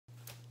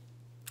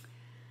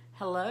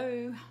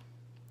Hello,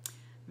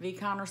 V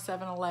Connor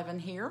 711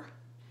 here,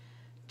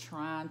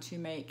 trying to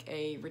make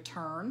a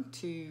return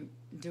to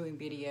doing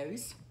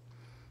videos.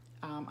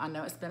 I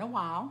know it's been a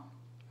while.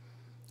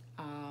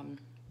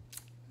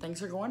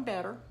 Things are going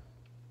better.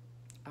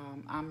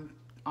 I'm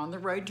on the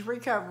road to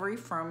recovery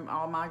from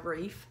all my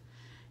grief,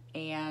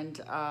 and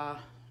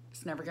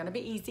it's never going to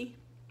be easy.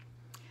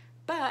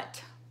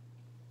 But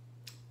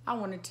I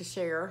wanted to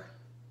share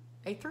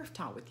a thrift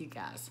haul with you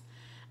guys.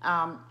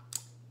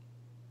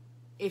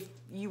 If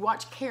you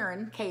watch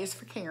Karen, K is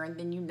for Karen,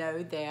 then you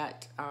know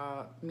that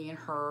me and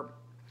her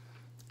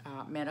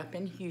met up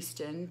in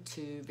Houston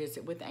to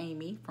visit with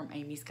Amy from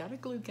Amy's Got a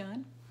Glue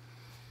Gun.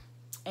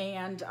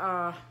 And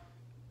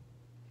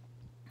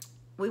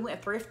we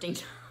went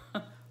thrifting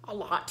a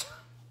lot.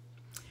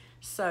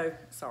 So,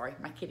 sorry,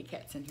 my kitty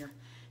cat's in here.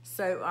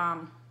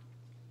 So,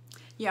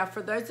 yeah,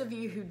 for those of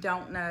you who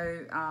don't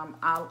know,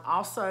 I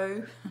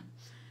also,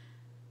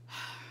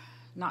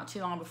 not too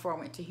long before I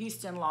went to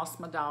Houston, lost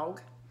my dog.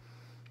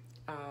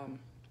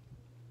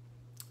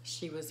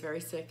 She was very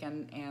sick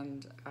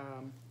and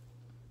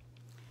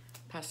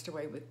passed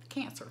away with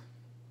cancer.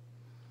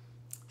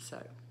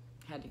 So,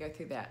 had to go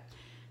through that.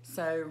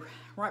 So,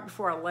 right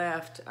before I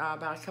left,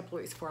 about a couple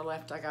of weeks before I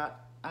left,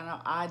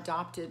 I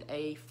adopted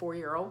a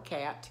 4-year-old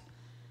cat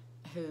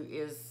who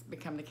is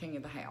become the king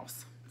of the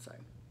house. So,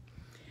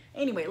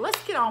 anyway,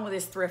 let's get on with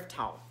this thrift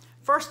haul.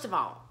 First of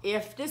all,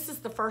 if this is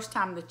the first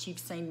time that you've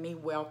seen me,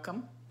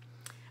 welcome.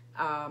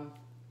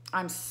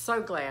 I'm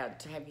so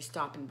glad to have you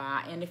stopping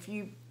by. And if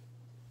you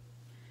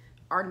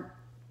are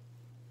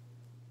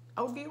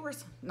old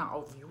viewers, not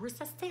old viewers,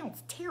 that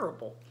sounds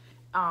terrible.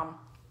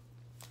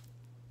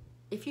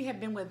 If you have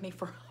been with me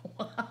for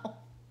a while,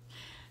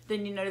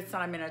 then you notice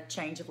that I'm in a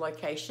change of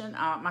location.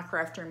 My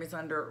craft room is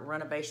under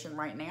renovation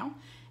right now.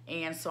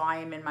 And so I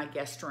am in my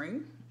guest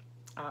room,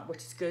 which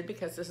is good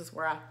because this is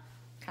where I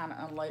kind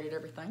of unloaded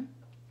everything.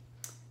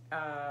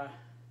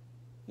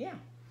 Yeah.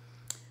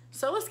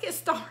 So let's get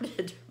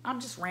started.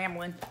 I'm just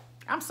rambling.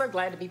 I'm so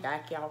glad to be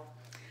back, y'all.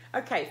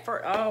 Okay,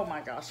 oh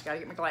my gosh, gotta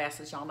get my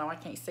glasses. Y'all know I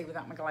can't see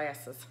without my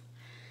glasses.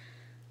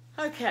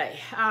 Okay,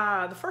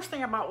 the first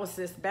thing I bought was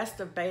this Best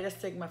of Beta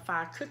Sigma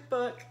Phi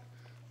cookbook.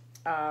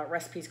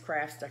 Recipes,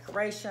 crafts,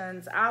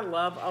 decorations. I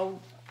love old,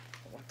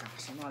 oh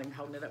gosh, I'm not even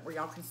holding it up where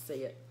y'all can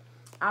see it.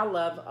 I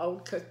love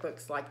old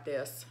cookbooks like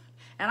this.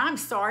 And I'm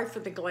sorry for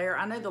the glare.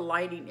 I know the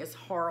lighting is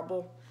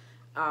horrible.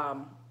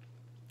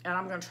 And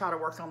I'm going to try to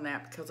work on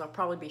that because I'll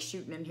probably be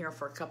shooting in here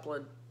for a couple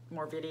of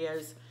more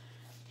videos.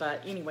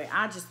 But anyway,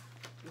 I just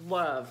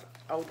love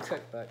old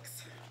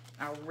cookbooks.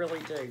 I really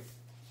do.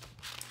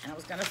 And I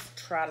was going to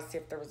try to see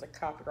if there was a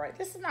copyright.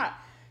 This is not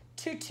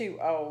too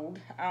old.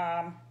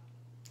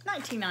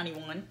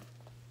 1991.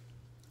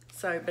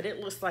 So, but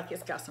it looks like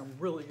it's got some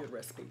really good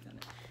recipes in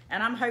it.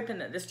 And I'm hoping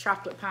that this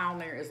chocolate pie on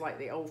there is like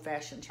the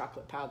old-fashioned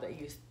chocolate pie that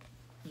used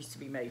to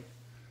be made.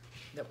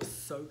 That was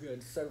so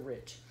good, so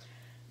rich.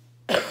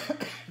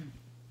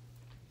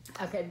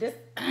 Okay, this,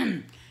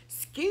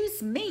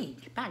 excuse me,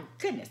 my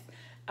goodness.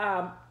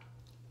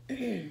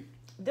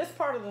 This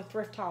part of the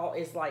thrift haul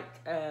is like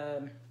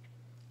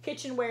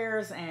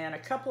kitchenwares and a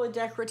couple of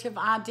decorative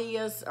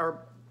ideas or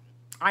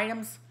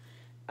items.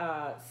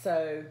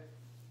 And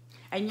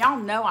y'all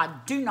know I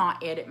do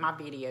not edit my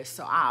videos,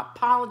 so I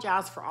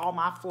apologize for all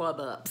my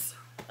flub ups.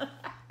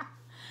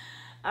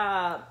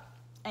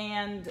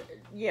 And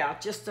yeah,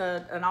 just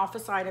an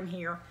office item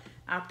here.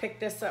 I picked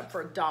this up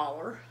for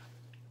 $1.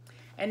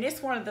 And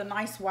this one of the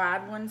nice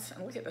wide ones.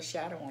 And look at the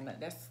shadow on that.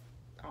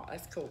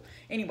 That's cool.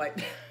 Anyway,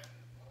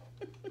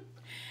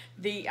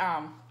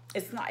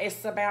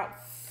 it's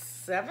about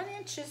 7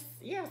 inches.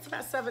 Yeah, it's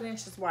about 7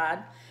 inches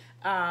wide.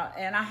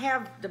 And I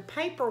have the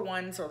paper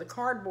ones or the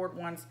cardboard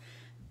ones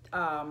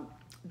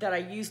that I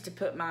use to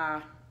put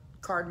my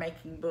card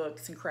making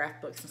books and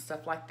craft books and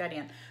stuff like that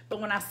in.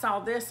 But when I saw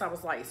this, I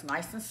was like, it's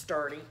nice and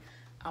sturdy.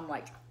 I'm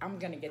like, I'm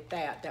gonna get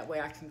that. That way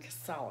I can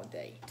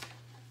consolidate.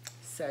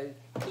 So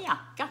yeah,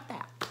 got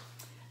that.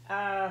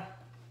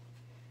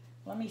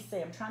 Let me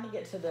see. I'm trying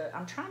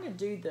to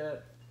do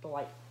the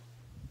like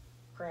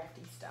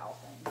crafty style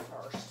thing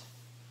first.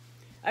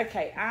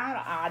 Okay,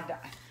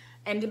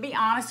 and to be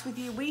honest with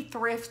you, we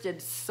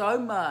thrifted so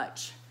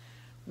much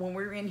when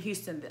we were in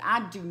Houston that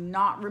I do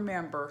not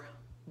remember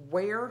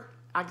where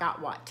I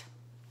got what.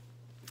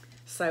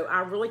 So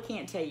I really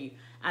can't tell you.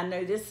 I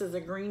know this is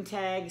a green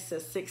tag, it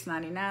says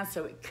 $6.99,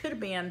 so it could have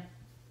been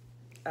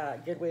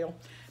Goodwill.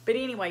 But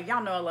anyway,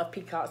 y'all know I love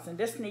peacocks, and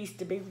this needs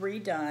to be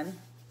redone.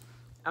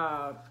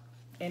 And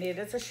it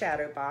is a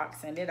shadow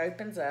box, and it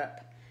opens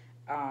up.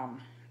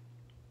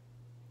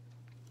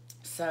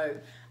 So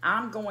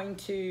I'm going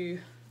to,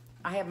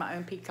 I have my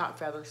own peacock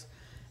feathers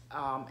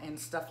and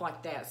stuff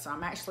like that. So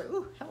I'm actually,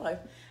 ooh, hello.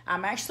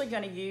 I'm actually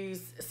going to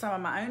use some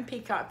of my own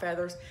peacock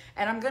feathers,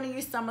 and I'm going to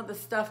use some of the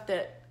stuff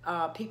that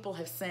people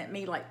have sent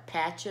me, like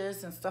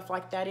patches and stuff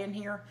like that in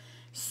here.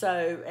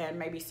 So, and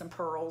maybe some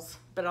pearls.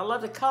 But I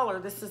love the color.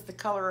 This is the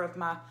color of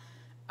my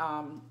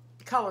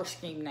color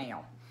scheme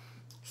now.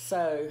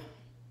 So,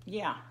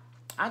 yeah.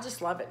 I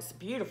just love it. It's a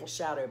beautiful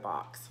shadow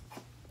box.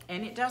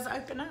 And it does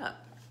open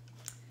up.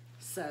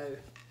 So,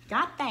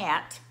 got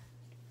that.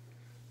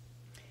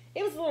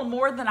 It was a little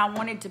more than I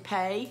wanted to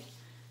pay.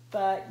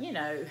 But, you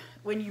know,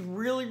 when you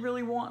really,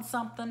 really want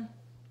something,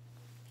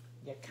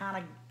 you kind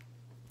of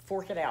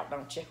fork it out,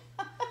 don't you?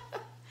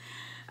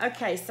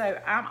 Okay, so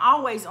I'm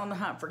always on the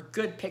hunt for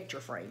good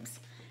picture frames.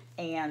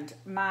 And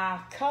my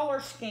color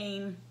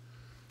scheme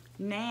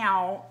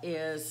now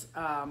is,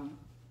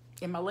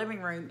 in my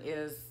living room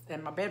is,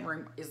 and my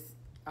bedroom is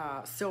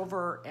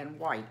silver and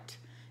white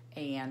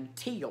and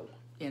teal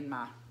in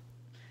my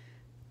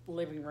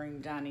living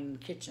room, dining,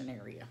 kitchen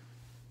area.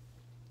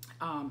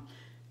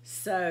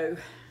 So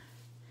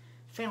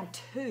found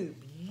two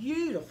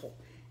beautiful,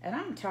 and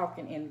I'm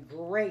talking in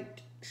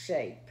great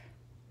shape.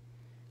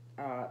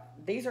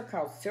 These are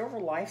called Silver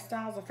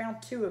Lifestyles. I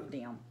found two of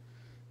them.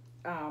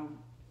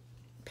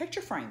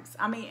 Picture frames.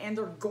 I mean, and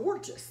they're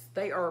gorgeous.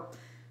 They are,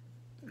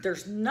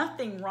 there's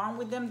nothing wrong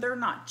with them. They're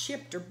not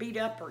chipped or beat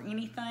up or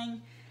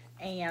anything.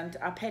 And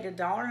I paid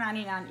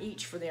 $1.99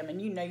 each for them.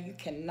 And you know you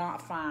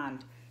cannot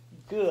find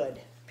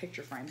good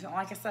picture frames. And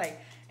like I say,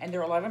 and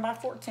they're 11 by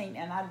 14.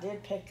 And I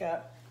did pick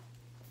up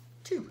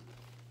two.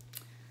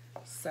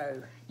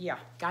 So, yeah,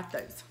 got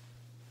those.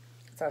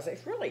 So I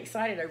was really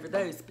excited over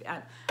those.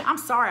 I'm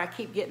sorry I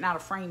keep getting out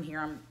of frame here.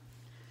 I'm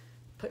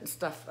putting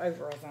stuff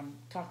over as I'm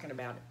talking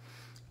about it.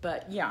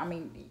 But, yeah, I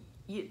mean,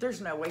 there's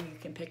no way you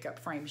can pick up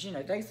frames. You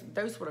know,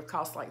 those would have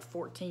cost like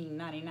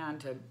 $14.99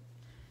 to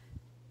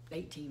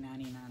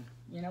 $18.99.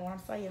 You know what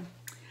I'm saying?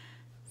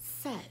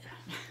 So,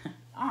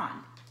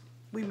 on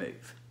we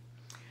move.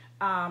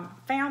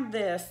 Found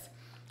this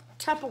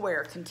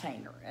Tupperware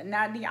container. And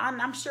now,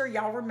 I'm sure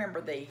y'all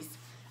remember these.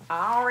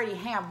 I already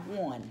have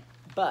one,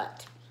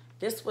 but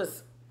this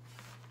was,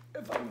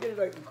 if I can get it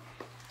open,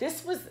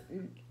 this was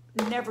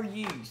never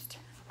used.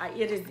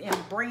 It is in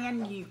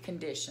brand new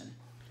condition.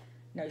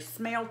 No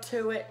smell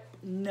to it,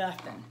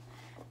 nothing.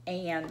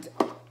 And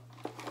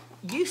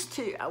used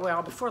to,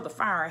 well, before the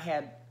fire, I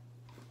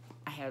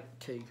had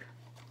two.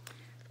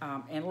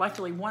 And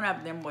luckily one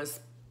of them was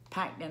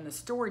packed in the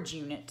storage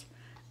unit.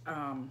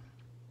 But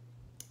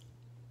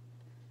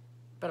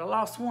I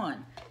lost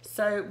one.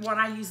 So what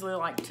I usually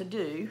like to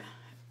do,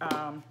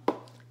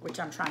 which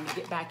I'm trying to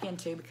get back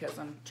into because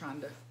I'm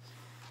trying to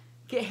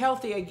get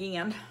healthy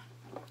again,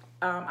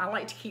 I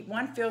like to keep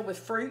one filled with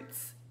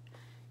fruits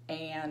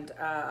and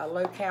a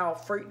low-cal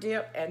fruit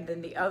dip, and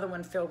then the other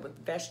one filled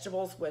with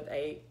vegetables with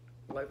a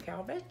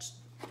low-cal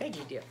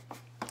veggie dip.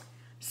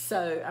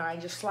 So I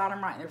just slide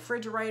them right in the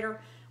refrigerator.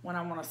 When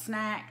I want a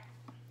snack,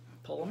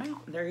 pull them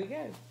out. There you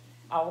go.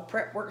 All the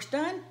prep work's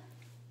done.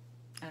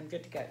 I'm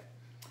good to go.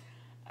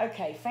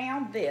 Okay,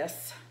 found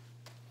this.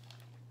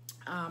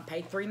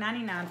 Paid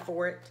 $3.99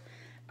 for it.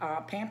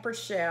 Pampered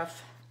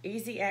Chef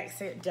Easy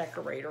Accent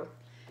Decorator.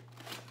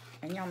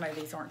 And y'all know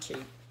these aren't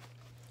cheap.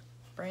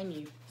 Brand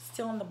new.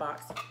 Still in the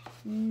box.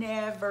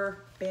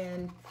 Never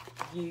been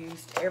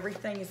used.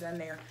 Everything is in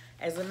there.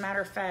 As a matter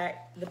of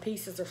fact, the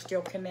pieces are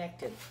still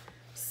connected.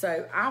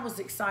 So I was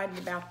excited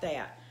about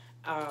that.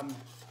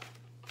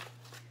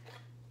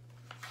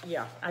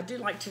 Yeah, I do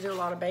like to do a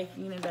lot of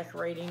baking and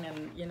decorating,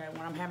 and you know,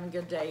 when I'm having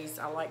good days,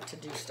 I like to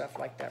do stuff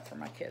like that for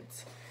my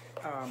kids.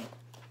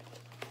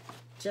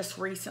 Just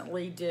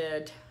recently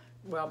did,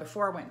 well,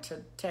 before I went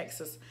to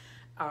Texas,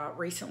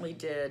 recently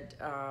did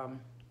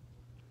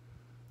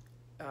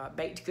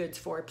baked goods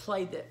for a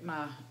play that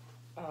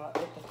at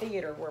the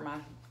theater where my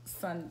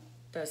son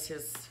does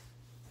his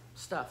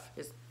stuff,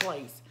 his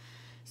plays.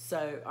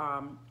 So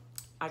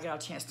I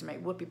got a chance to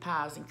make whoopie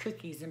pies and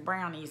cookies and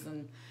brownies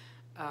and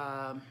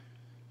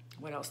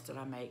what else did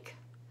I make?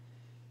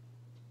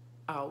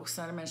 Oh,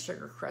 cinnamon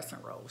sugar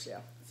crescent rolls, yeah.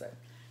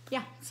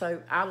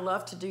 So I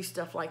love to do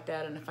stuff like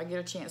that, and if I get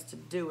a chance to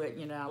do it,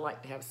 you know, I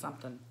like to have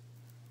something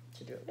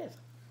to do it with.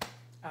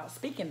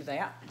 Speaking of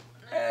that,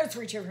 let's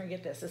reach over and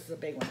get this. This is a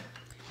big one.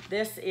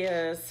 This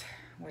is,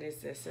 what is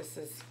this? This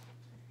is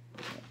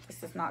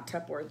not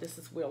Tupperware. This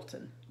is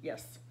Wilton,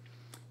 yes.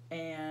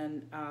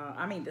 And,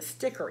 I mean, the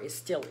sticker is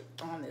still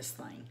on this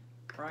thing,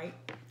 right?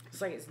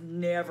 It's like it's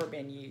never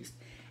been used.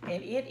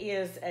 And it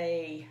is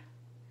a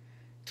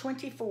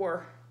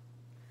 24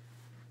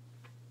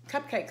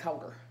 cupcake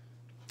holder.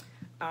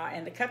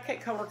 And the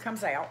cupcake holder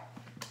comes out.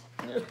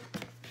 And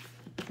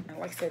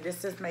like I said,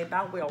 this is made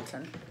by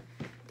Wilton.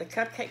 The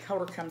cupcake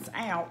holder comes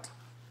out.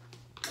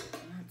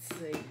 Let's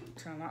see.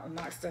 Try not to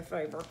knock stuff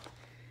over.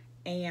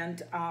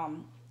 And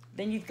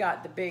then you've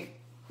got the big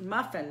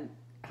muffin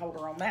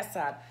holder on that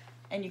side.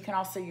 And you can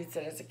also use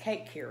it as a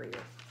cake carrier.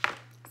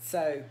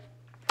 So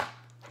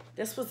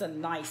this was a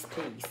nice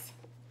piece.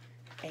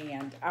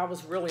 And I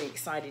was really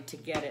excited to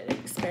get it,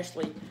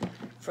 especially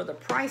for the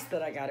price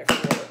that I got it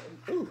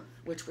for,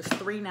 which was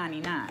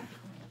 $3.99.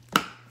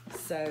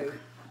 So,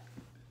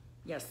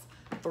 yes,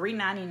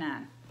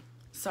 $3.99.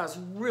 So I was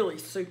really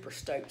super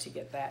stoked to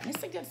get that. And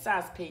it's a good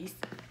size piece,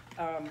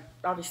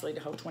 obviously to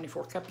hold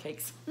 24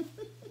 cupcakes.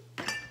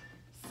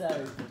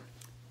 So,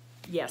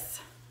 yes,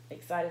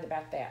 excited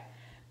about that.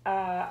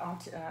 I'm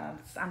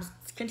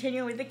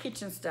continuing with the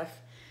kitchen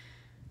stuff.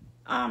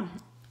 I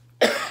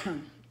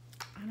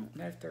don't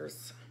know if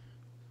there's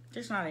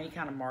not any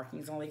kind of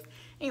markings on these.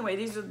 Anyway,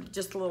 these are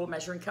just little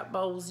measuring cup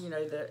bowls, you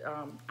know, that,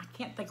 I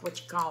can't think what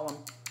you call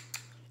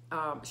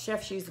them.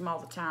 Chefs use them all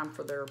the time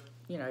for their,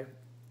 you know,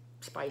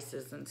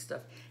 spices and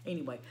stuff.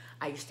 Anyway,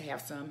 I used to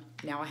have some.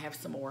 Now I have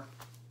some more.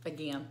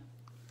 Again,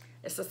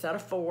 it's a set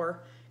of 4.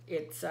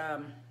 It's, I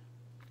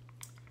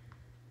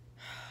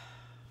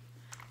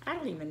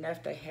don't even know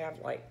if they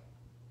have, like,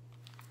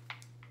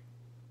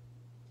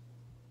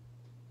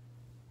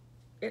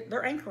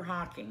 they're anchor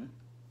hocking.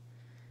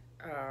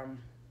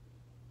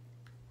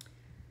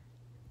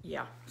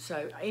 Yeah,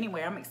 so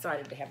anyway, I'm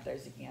excited to have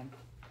those again.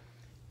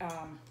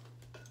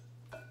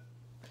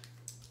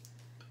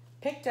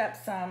 Picked up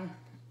some,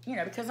 you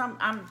know, because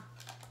I'm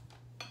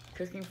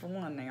cooking for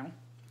one now.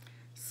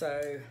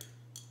 So,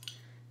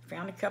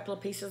 found a couple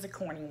of pieces of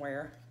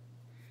Corningware.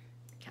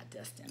 Got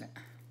dust in it.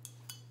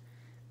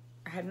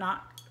 I have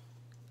not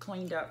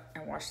cleaned up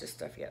and washed this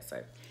stuff yet.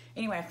 So,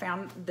 anyway, I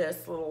found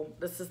this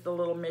is the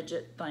little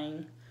midget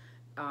thing.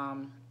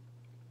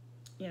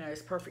 You know,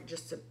 it's perfect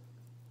just to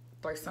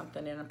throw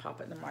something in and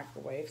pop it in the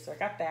microwave. So I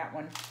got that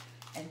one.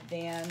 And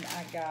then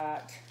I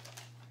got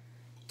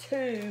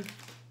 2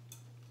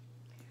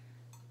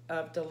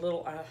 of the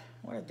little,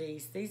 what are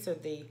these? These are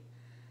the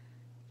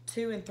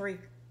 2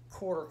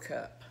 3/4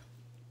 cup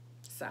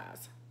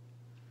size.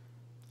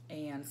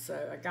 And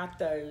so I got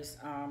those.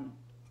 I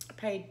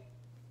paid,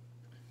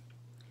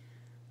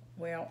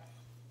 well,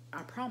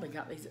 I probably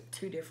got these at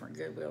 2 different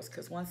Goodwills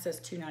because one says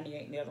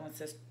 $2.98 and the other one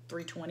says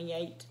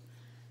 $3.28.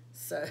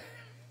 So,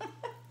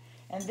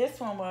 and this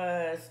one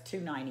was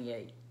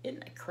 $2.98. Isn't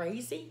that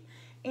crazy?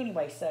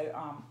 Anyway, so,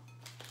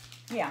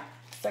 yeah.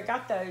 So I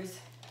got those.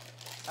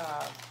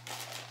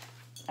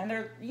 And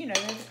they're, you know,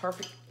 they're the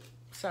perfect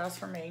size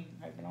for me.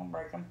 Hope I don't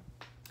break them.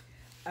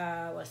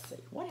 Let's see.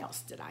 What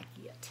else did I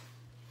get?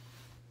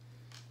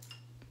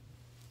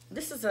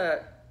 This is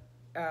a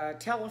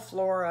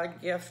Teleflora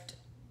gift,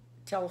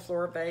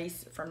 Teleflora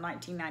vase from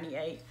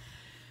 1998.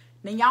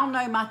 Now, y'all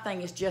know my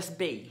thing is just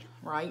be,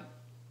 right?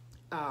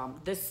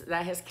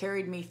 That has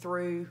carried me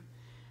through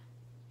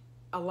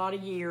a lot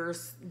of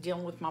years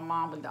dealing with my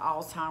mom with the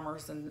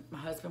Alzheimer's and my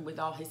husband with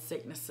all his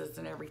sicknesses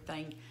and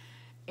everything.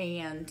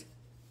 And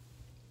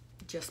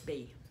just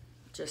be.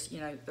 Just, you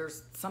know,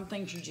 there's some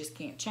things you just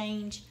can't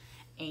change.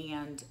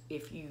 And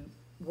if you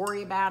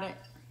worry about it,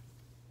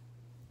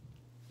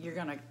 you're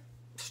going to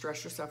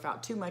stress yourself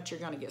out too much.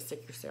 You're going to get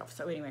sick yourself.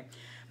 So anyway,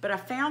 but I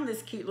found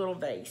this cute little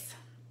vase.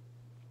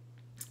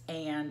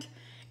 And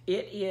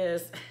it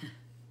is...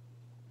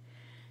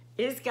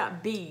 It's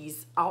got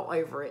bees all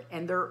over it,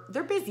 and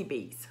they're busy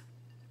bees.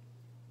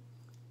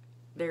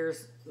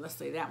 There's, let's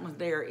see, that one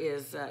there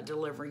is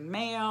delivering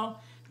mail.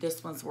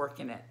 This one's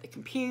working at the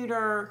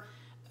computer.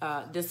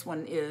 This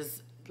one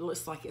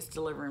looks like it's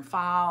delivering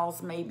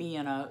files, maybe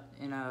in a.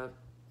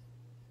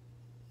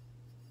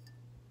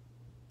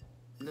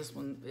 This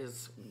one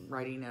is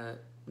writing a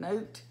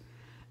note.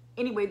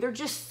 Anyway, they're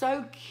just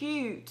so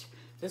cute.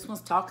 This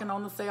one's talking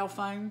on the cell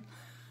phone.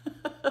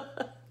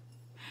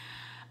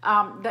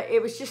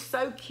 It was just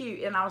so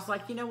cute, and I was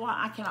like, you know what?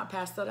 I cannot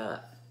pass that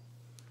up.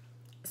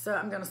 So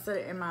I'm going to set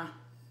it in my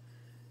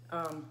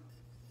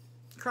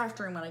craft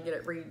room when I get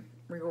it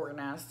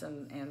reorganized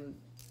and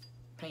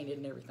painted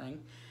and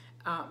everything.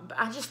 But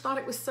I just thought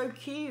it was so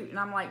cute, and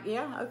I'm like,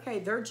 yeah, okay,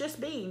 they're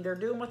just being. They're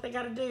doing what they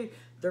got to do.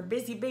 They're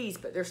busy bees,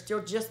 but they're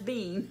still just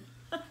being.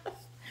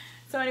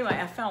 So anyway,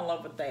 I fell in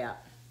love with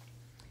that.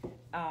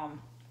 I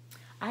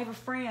have a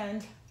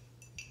friend.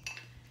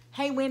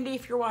 Hey, Wendy,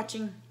 if you're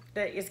watching,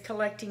 that is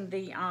collecting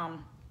the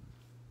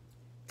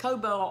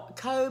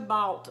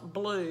cobalt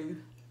blue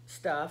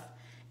stuff.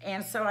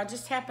 And so I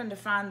just happened to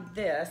find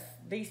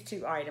these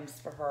 2 items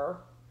for her.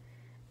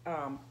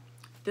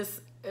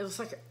 It looks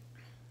like,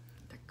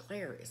 the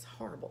glare is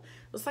horrible.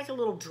 It looks like a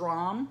little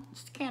drum,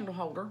 just a candle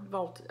holder,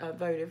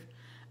 votive.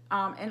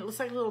 And it looks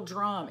like a little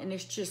drum, and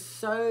it's just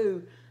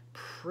so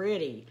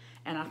pretty.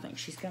 And I think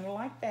she's gonna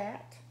like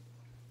that.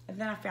 And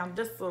then I found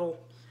this little,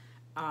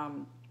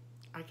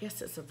 I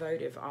guess it's a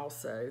votive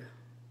also,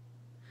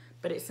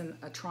 but it's in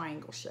a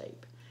triangle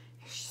shape.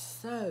 It's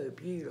so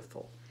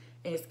beautiful.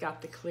 And it's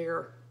got the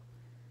clear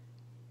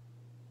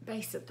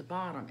base at the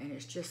bottom, and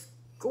it's just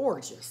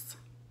gorgeous.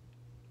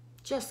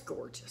 Just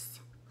gorgeous.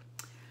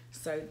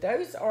 So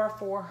those are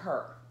for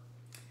her.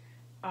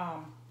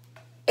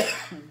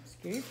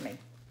 Excuse me.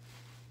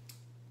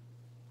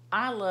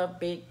 I love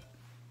big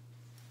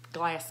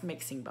glass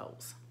mixing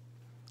bowls.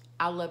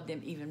 I love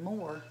them even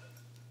more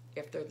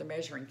if they're the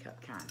measuring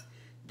cup kind.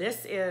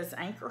 This is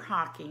anchor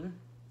hocking.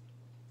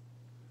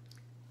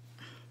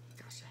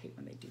 Gosh, I hate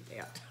when they do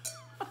that.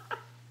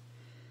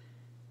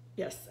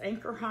 Yes,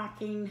 anchor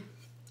hocking.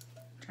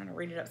 I'm trying to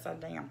read it upside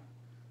down.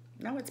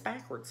 No, it's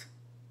backwards.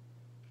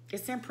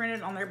 It's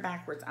imprinted on there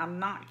backwards. I'm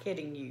not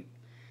kidding you.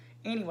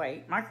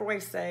 Anyway,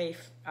 microwave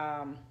safe.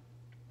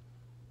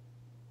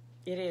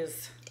 It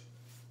is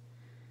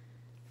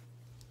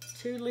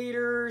 2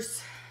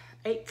 liters,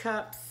 8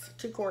 cups,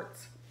 2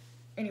 quarts.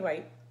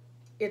 Anyway,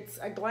 it's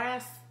a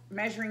glass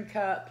measuring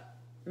cup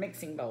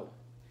mixing bowl.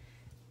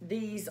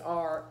 These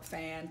are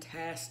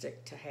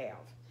fantastic to have.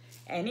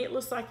 And it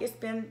looks like it's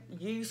been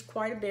used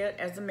quite a bit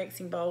as a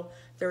mixing bowl.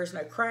 There's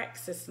no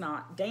cracks. It's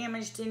not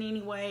damaged in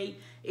any way.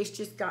 It's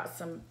just got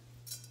some,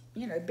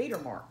 you know, beater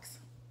marks,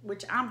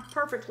 which I'm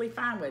perfectly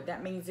fine with.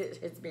 That means it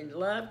has been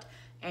loved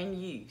and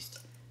used.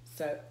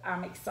 So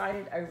I'm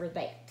excited over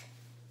that.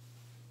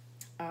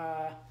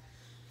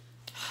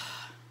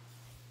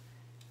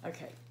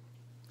 Okay.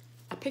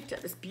 I picked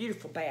up this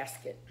beautiful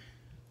basket.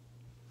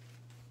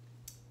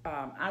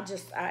 I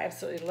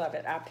absolutely love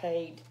it. I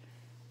paid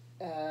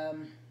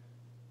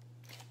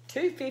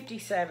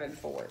 $2.57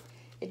 for it.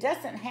 It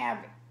doesn't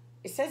have,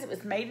 it says it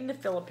was made in the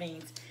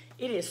Philippines.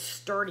 It is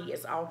sturdy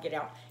as all get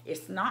out.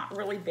 It's not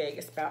really big.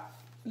 It's about,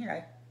 you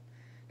know,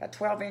 about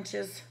 12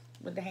 inches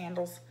with the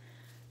handles.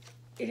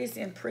 It is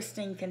in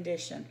pristine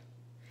condition.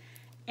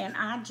 And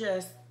I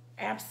just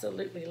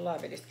absolutely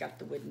love it. It's got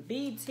the wooden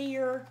beads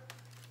here.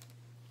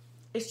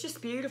 It's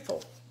just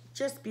beautiful.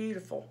 Just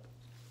beautiful.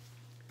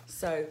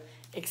 So,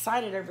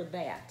 excited over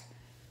that.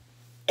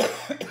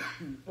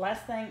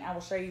 Last thing I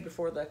will show you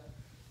before the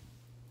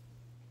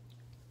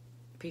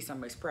piece I'm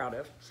most proud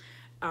of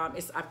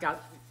is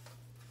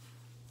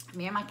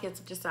me and my kids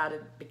have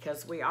decided,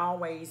 because we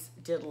always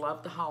did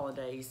love the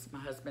holidays, my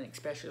husband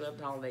especially loved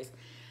the holidays,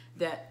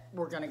 that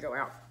we're going to go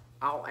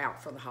all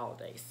out for the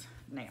holidays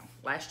now.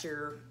 Last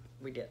year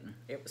we didn't.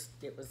 It was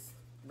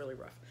really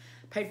rough.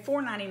 Paid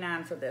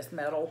 $4.99 for this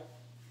metal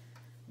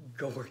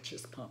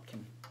gorgeous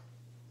pumpkin.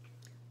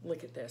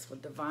 Look at this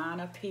with the vine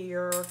up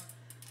here.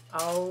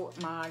 Oh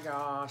my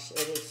gosh,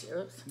 it is.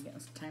 Oops, I'm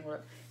getting tangled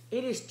up.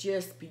 It is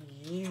just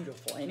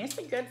beautiful, and it's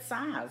a good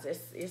size.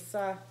 It's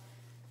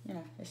you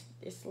know,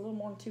 it's a little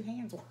more than 2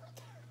 hands worth.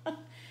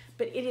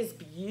 But it is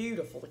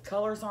beautiful. The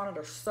colors on it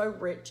are so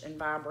rich and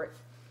vibrant.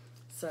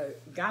 So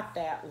got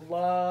that.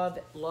 Love,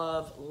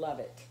 love, love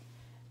it.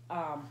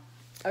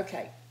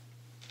 Okay,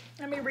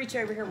 let me reach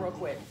over here real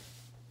quick.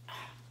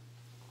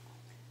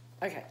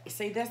 Okay, you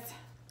see this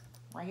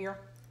right here?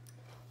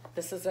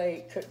 This is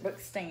a cookbook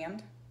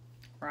stand,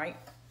 right?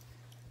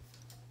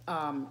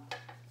 The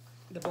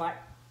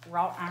black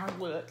wrought iron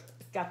look.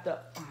 It's got the,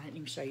 oh, I didn't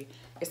even show you.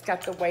 It's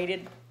got the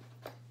weighted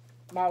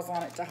balls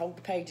on it to hold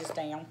the pages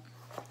down.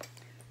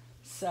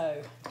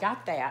 So,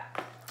 got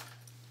that.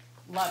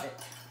 Love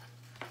it.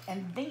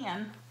 And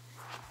then,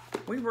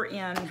 we were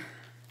in,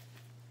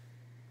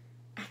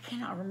 I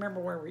cannot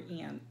remember where we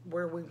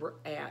were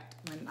at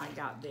when I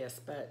got this,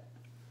 but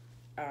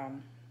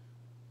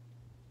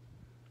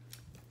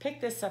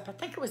picked this up. I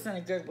think it was in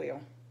a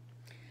Goodwill.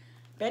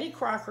 Betty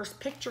Crocker's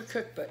Picture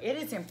Cookbook. It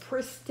is in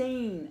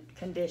pristine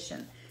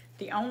condition.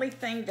 The only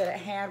thing that it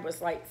had was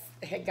like,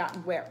 it had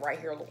gotten wet right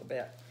here a little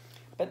bit.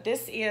 But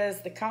this is,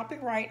 the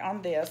copyright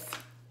on this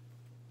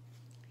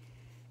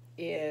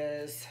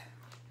is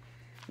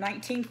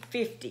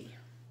 1950.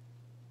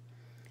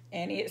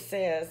 And it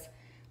says,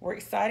 we're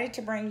excited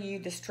to bring you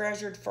this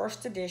treasured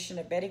first edition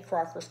of Betty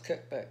Crocker's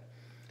Cookbook.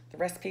 The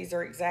recipes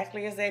are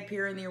exactly as they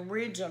appear in the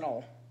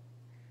original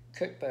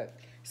cookbook.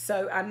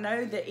 So I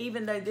know that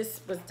even though this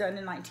was done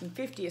in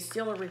 1950, it's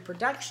still a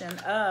reproduction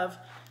of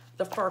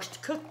the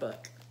first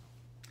cookbook.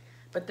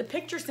 But the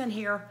pictures in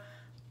here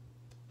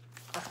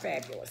are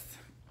fabulous.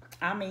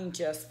 I mean,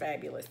 just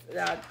fabulous.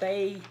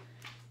 I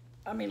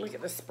mean, look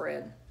at the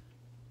spread.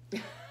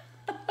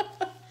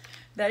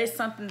 That is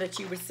something that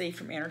you would see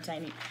from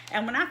Entertaining.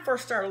 And when I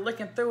first started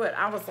looking through it,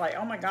 I was like,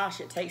 oh my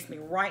gosh, it takes me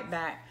right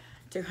back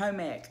to home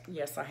ec.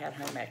 Yes, I had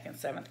home ec in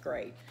 7th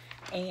grade.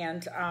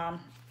 And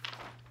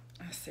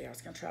let's see, I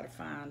was going to try to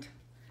find,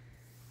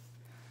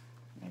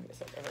 maybe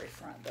it's at the very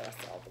front that I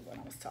saw the one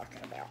I was talking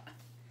about.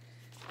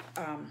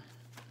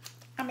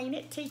 I mean,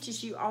 it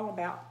teaches you all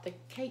about the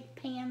cake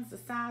pans, the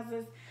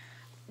sizes.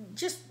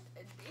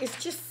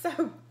 It's just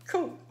so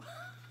cool.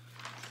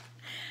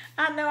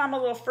 I know I'm a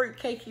little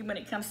fruitcakey when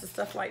it comes to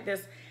stuff like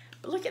this,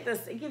 but look at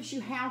this. It gives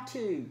you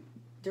how-to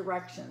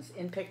directions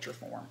in picture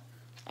form,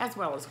 as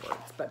well as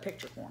words, but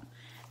picture form.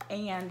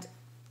 And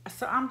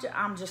so I'm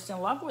just in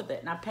love with it,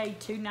 and I paid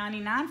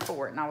 $2.99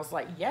 for it, and I was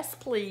like, yes,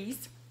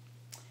 please.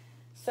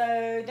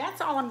 So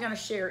that's all I'm going to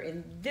share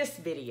in this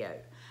video.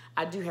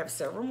 I do have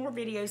several more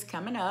videos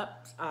coming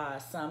up,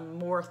 some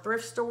more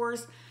thrift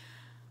stores,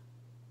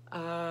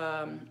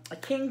 a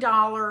King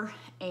Dollar,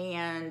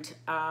 and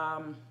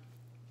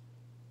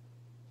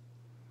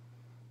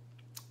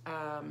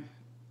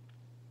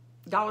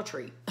Dollar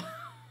Tree. I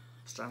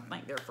was trying to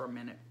think there for a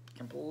minute.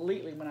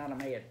 Completely went out of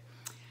my head.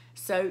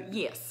 So,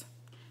 yes.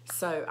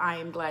 So, I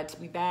am glad to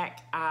be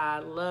back. I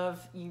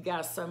love you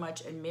guys so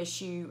much and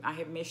miss you. I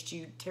have missed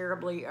you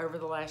terribly over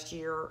the last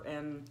year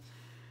and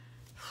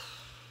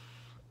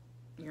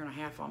year and a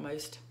half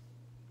almost.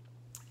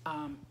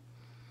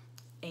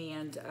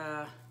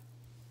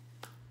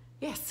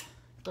 Yes,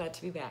 glad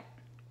to be back.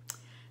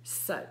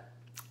 So,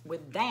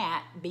 with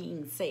that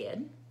being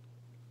said,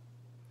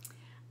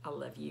 I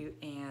love you,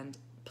 and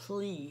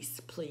please,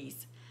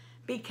 please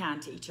be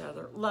kind to each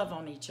other, love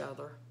on each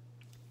other,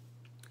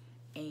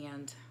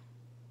 and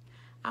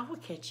I will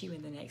catch you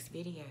in the next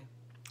video.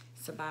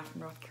 So bye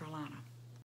from North Carolina.